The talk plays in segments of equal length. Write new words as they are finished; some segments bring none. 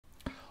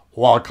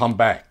Welcome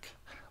back.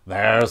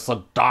 There's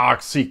a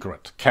dark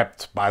secret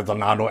kept by the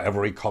Nano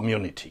Every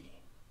community.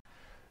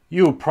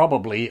 You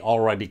probably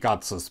already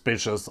got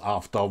suspicious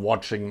after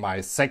watching my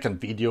second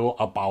video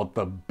about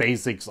the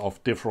basics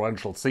of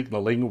differential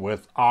signaling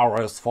with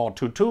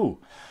RS422,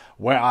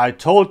 where I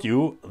told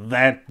you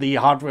that the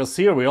hardware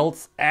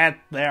serials at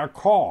their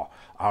core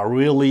are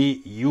really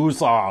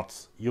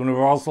USARTs,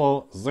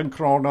 Universal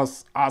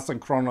Synchronous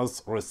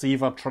Asynchronous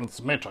Receiver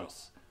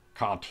Transmitters.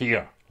 Card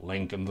here,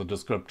 link in the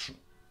description.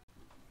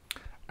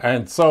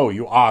 And so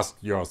you asked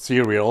your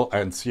Serial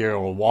and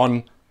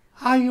Serial1,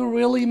 are you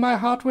really my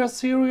hardware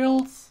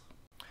serials?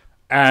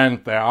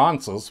 And their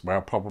answers were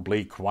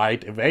probably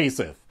quite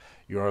evasive.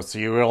 Your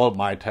serial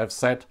might have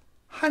said,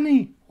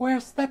 honey,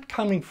 where's that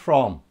coming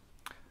from?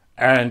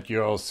 And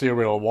your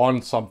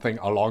Serial1 something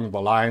along the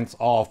lines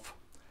of,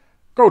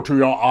 go to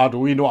your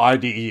Arduino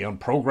IDE and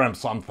program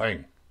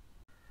something.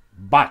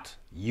 But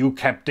you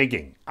kept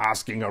digging,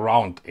 asking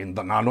around in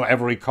the Nano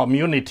Every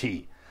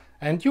community.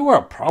 And you were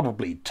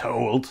probably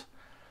told,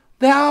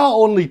 there are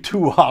only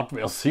two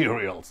hardware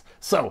serials,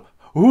 so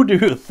who do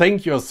you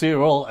think your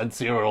Serial and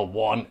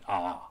Serial1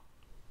 are?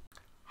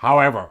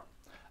 However,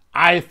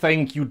 I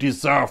think you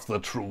deserve the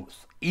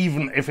truth,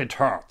 even if it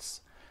hurts.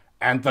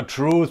 And the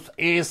truth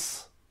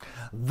is,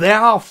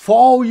 there are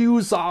 4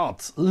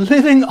 USARTs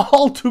living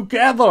all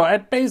together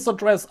at base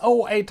address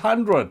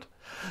 0800.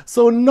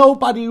 So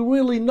nobody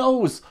really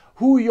knows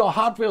who your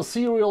hardware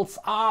serials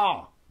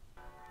are.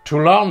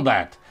 To learn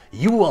that,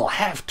 you will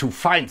have to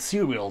find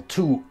Serial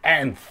 2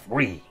 and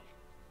 3.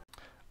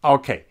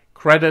 Okay,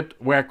 credit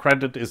where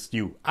credit is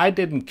due. I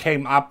didn't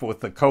came up with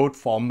the code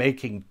for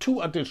making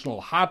 2 additional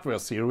hardware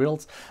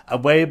serials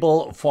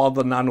available for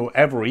the Nano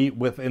Every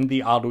within the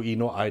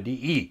Arduino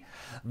IDE.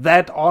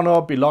 That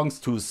honor belongs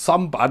to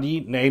somebody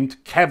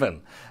named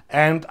Kevin,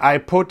 and I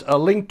put a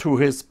link to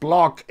his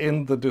blog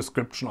in the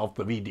description of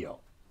the video.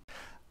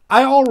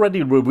 I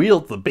already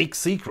revealed the big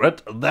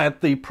secret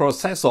that the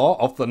processor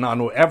of the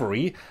Nano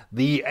Every,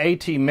 the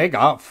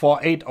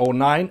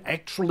ATmega4809,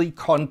 actually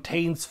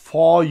contains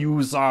 4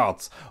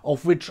 USARTs,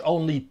 of which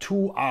only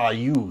 2 are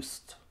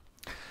used.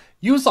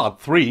 USART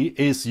 3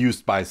 is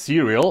used by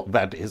Serial,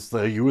 that is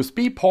the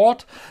USB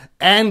port,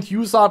 and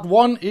USART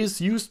 1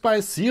 is used by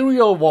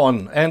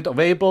Serial1 and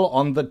available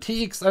on the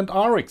TX and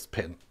RX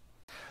pin.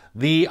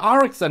 The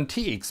RX and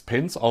TX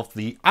pins of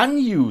the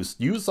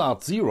unused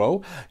USART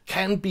 0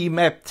 can be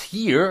mapped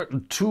here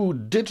to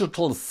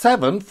digital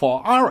 7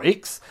 for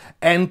RX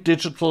and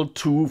digital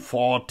 2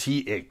 for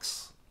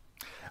TX.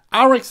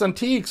 RX and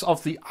TX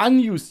of the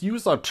unused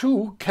USART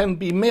 2 can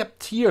be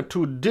mapped here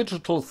to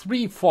digital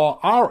 3 for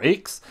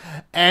RX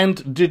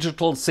and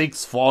digital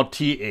 6 for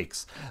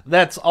TX.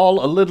 That's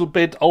all a little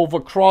bit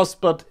overcrossed,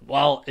 but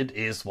well, it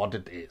is what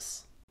it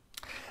is.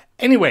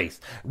 Anyways,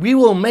 we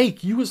will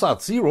make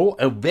USART 0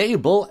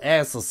 available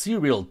as a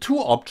Serial 2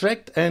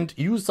 object and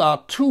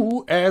USART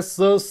 2 as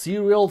the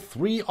Serial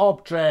 3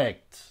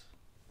 object.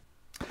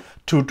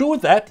 To do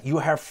that, you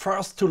have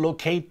first to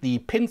locate the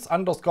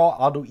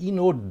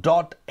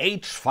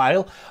pins_arduino.h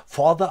file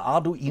for the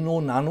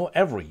Arduino Nano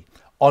Every.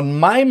 On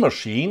my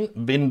machine,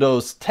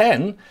 Windows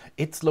 10,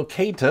 it's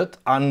located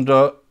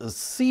under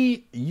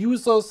C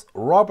users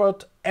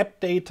Robert app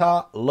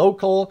data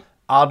local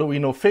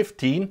Arduino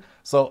 15,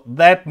 so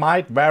that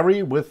might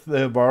vary with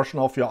the version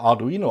of your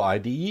Arduino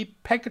IDE,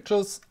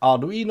 packages,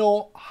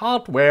 Arduino,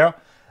 hardware,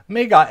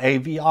 Mega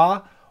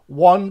AVR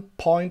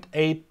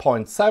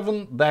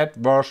 1.8.7, that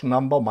version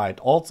number might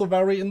also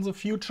vary in the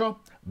future,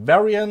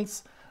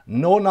 variants,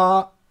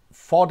 Nona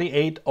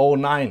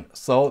 4809,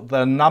 so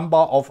the number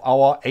of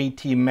our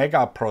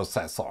ATmega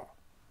processor.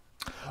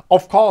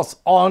 Of course,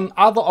 on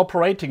other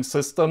operating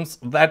systems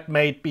that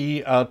may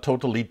be a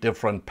totally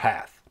different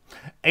path.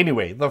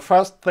 Anyway, the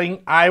first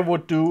thing I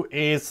would do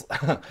is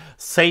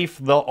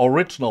save the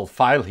original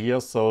file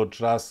here, so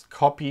just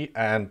copy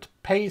and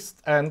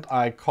paste, and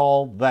I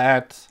call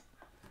that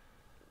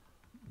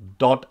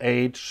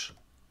 .h.original.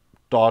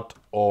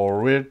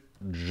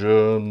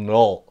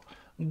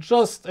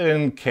 Just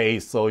in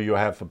case, so you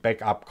have a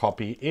backup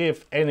copy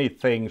if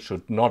anything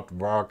should not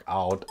work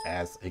out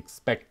as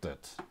expected.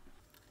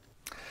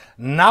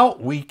 Now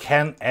we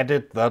can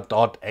edit the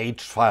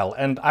 .h file,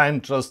 and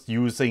I'm just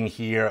using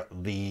here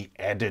the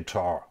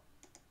editor.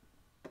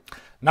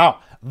 Now,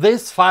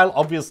 this file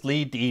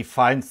obviously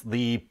defines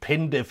the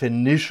pin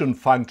definition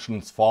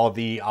functions for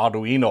the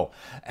Arduino,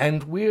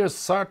 and we're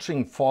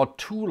searching for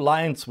 2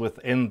 lines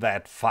within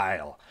that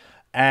file.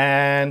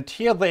 And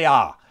here they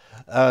are.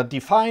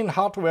 Define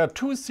hardware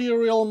 2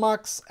 serial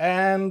mux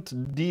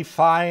and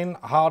define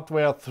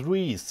hardware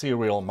 3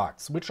 serial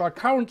mux, which are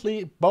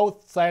currently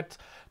both set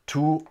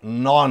to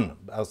none,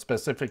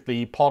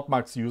 specifically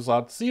portmux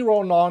USART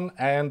 0 none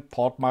and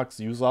portmux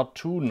USART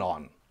 2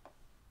 none.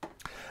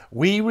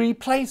 We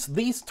replace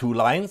these 2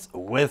 lines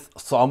with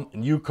some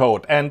new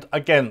code, and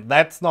again,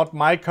 that's not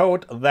my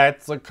code,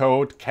 that's the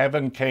code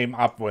Kevin came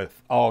up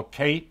with.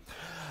 Okay,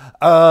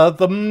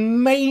 The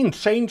main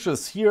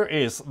changes here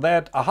is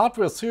that a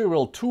hardware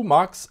serial 2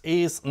 mux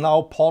is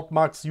now port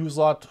mux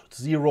USART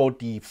 0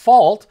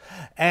 default,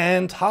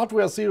 and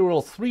hardware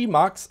serial 3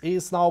 mux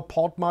is now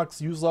port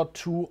mux USART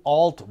 2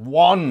 alt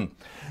 1,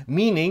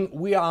 meaning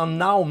we are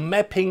now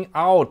mapping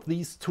out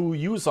these two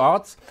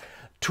USARTs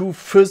to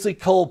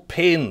physical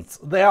pins.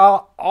 There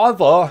are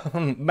other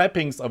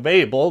mappings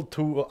available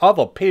to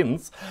other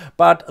pins,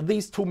 but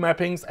these two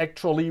mappings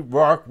actually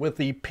work with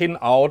the pin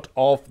out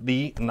of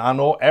the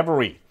Nano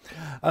Every.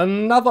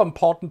 Another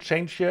important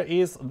change here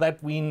is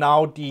that we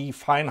now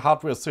define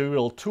hardware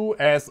serial 2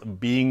 as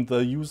being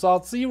the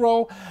USART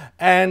 0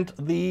 and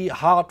the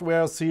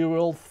hardware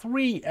serial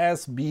 3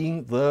 as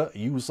being the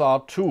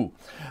USART 2.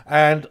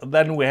 And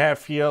then we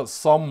have here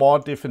some more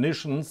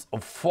definitions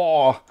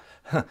for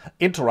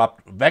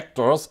interrupt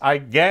vectors. I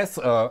guess,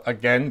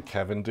 again,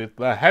 Kevin did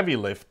the heavy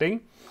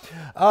lifting.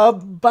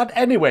 But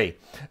anyway,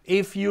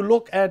 if you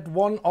look at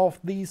one of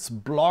these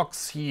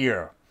blocks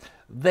here,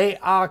 they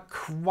are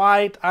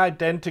quite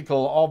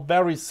identical or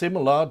very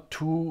similar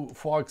to,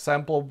 for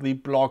example, the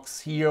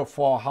blocks here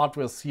for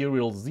hardware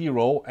serial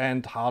 0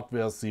 and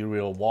hardware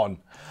serial 1.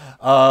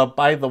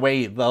 By the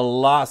way, the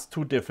last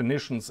two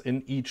definitions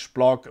in each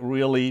block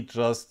really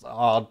just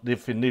are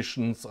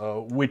definitions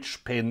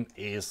which pin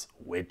is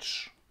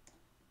which.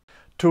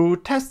 To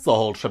test the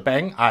whole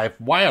shebang, I've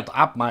wired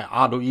up my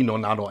Arduino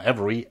Nano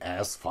Every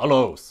as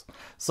follows.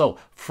 So,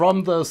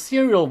 from the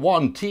serial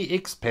 1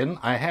 TX pin,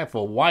 I have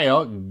a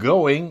wire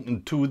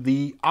going to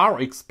the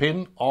RX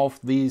pin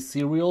of the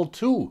serial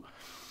 2.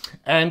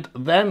 And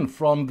then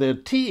from the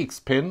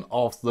TX pin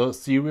of the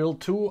serial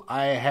 2,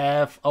 I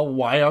have a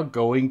wire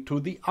going to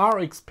the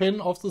RX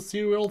pin of the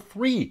serial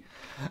 3.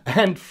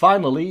 And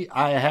finally,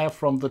 I have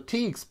from the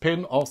TX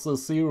pin of the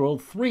serial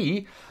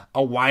 3,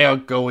 a wire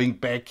going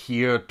back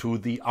here to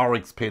the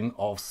RX pin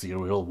of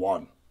serial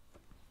 1.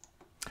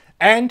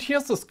 And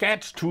here's a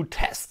sketch to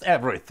test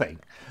everything.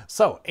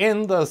 So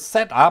in the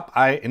setup,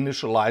 I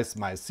initialize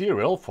my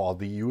serial for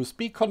the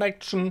USB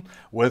connection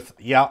with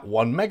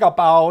 1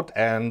 megabaud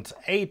and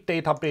 8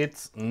 data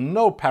bits,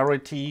 no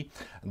parity.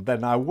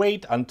 Then I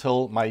wait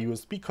until my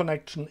USB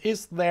connection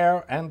is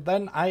there, and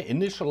then I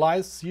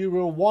initialize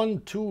serial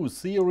 1 to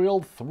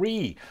serial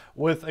 3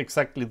 with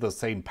exactly the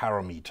same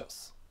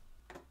parameters.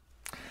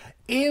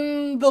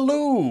 In the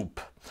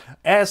loop,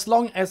 as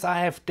long as I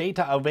have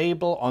data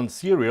available on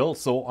serial,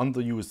 so on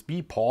the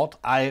USB port,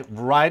 I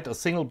write a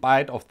single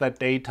byte of that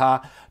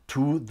data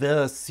to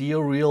the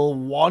serial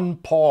 1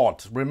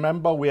 port.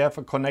 Remember, we have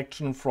a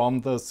connection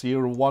from the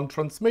serial 1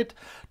 transmit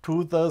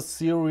to the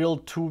serial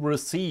 2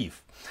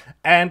 receive.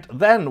 And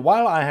then,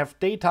 while I have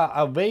data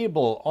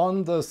available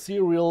on the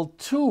serial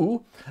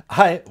 2,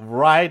 I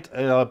write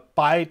a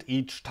byte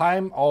each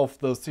time of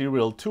the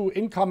serial 2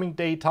 incoming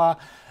data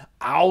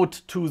out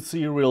to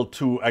serial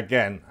 2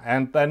 again.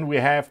 And then we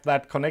have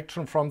that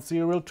connection from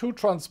serial 2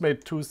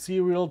 transmit to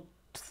serial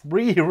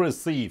 3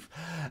 receive.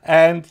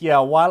 And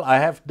while I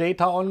have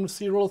data on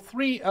serial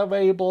 3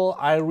 available,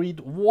 I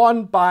read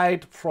 1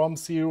 byte from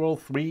serial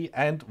 3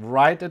 and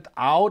write it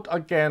out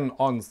again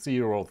on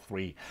serial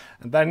 3.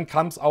 And then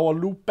comes our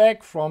loop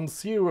back from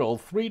serial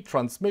 3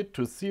 transmit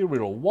to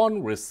serial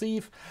 1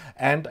 receive.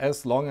 And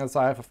as long as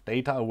I have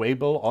data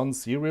available on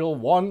serial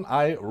 1,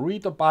 I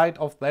read a byte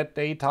of that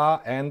data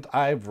and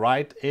I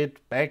write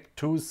it back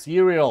to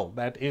serial,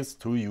 that is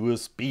to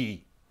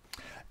USB.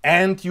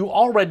 And you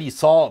already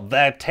saw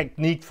that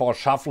technique for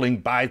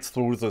shuffling bytes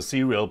through the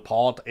serial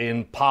port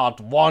in part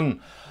 1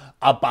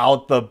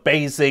 about the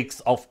basics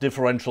of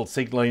differential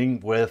signaling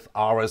with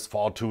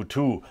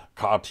RS422.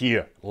 Card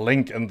here,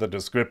 link in the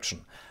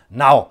description.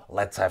 Now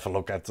let's have a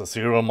look at the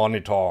serial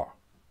monitor.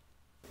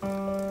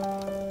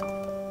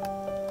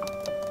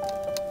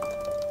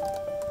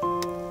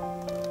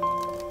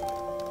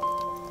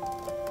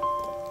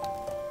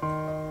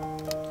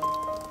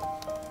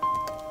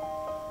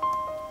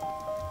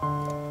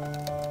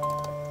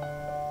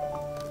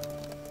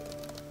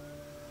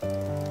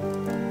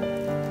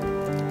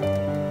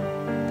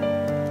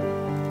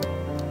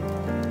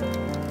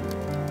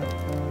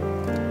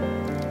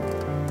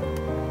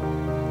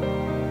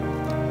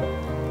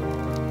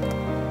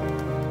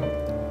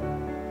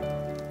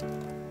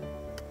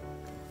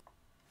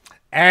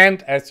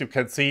 And as you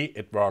can see,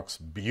 it works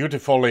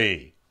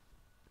beautifully.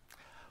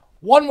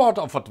 One word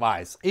of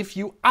advice: if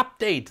you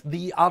update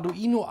the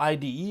Arduino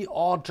IDE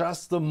or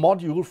just the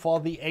module for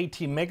the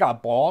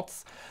ATmega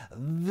boards,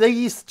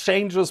 these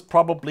changes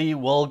probably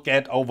will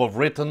get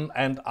overwritten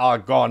and are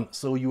gone,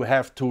 so you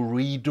have to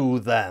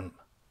redo them.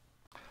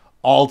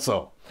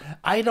 Also,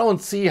 I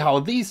don't see how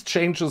these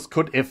changes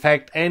could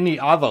affect any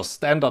other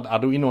standard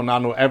Arduino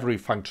Nano Every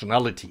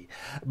functionality,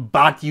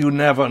 but you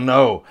never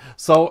know.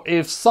 So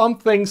if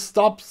something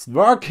stops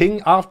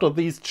working after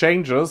these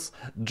changes,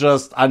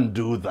 just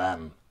undo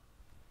them.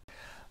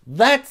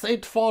 That's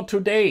it for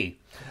today.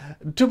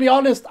 To be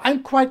honest,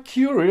 I'm quite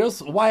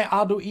curious why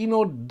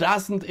Arduino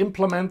doesn't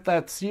implement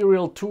that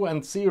Serial 2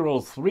 and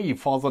Serial 3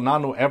 for the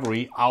Nano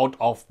Every out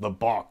of the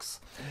box.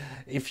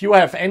 If you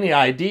have any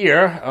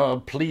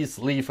idea, please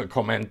leave a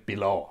comment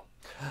below.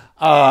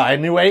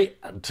 Anyway,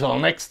 until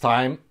next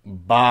time,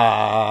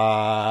 bye.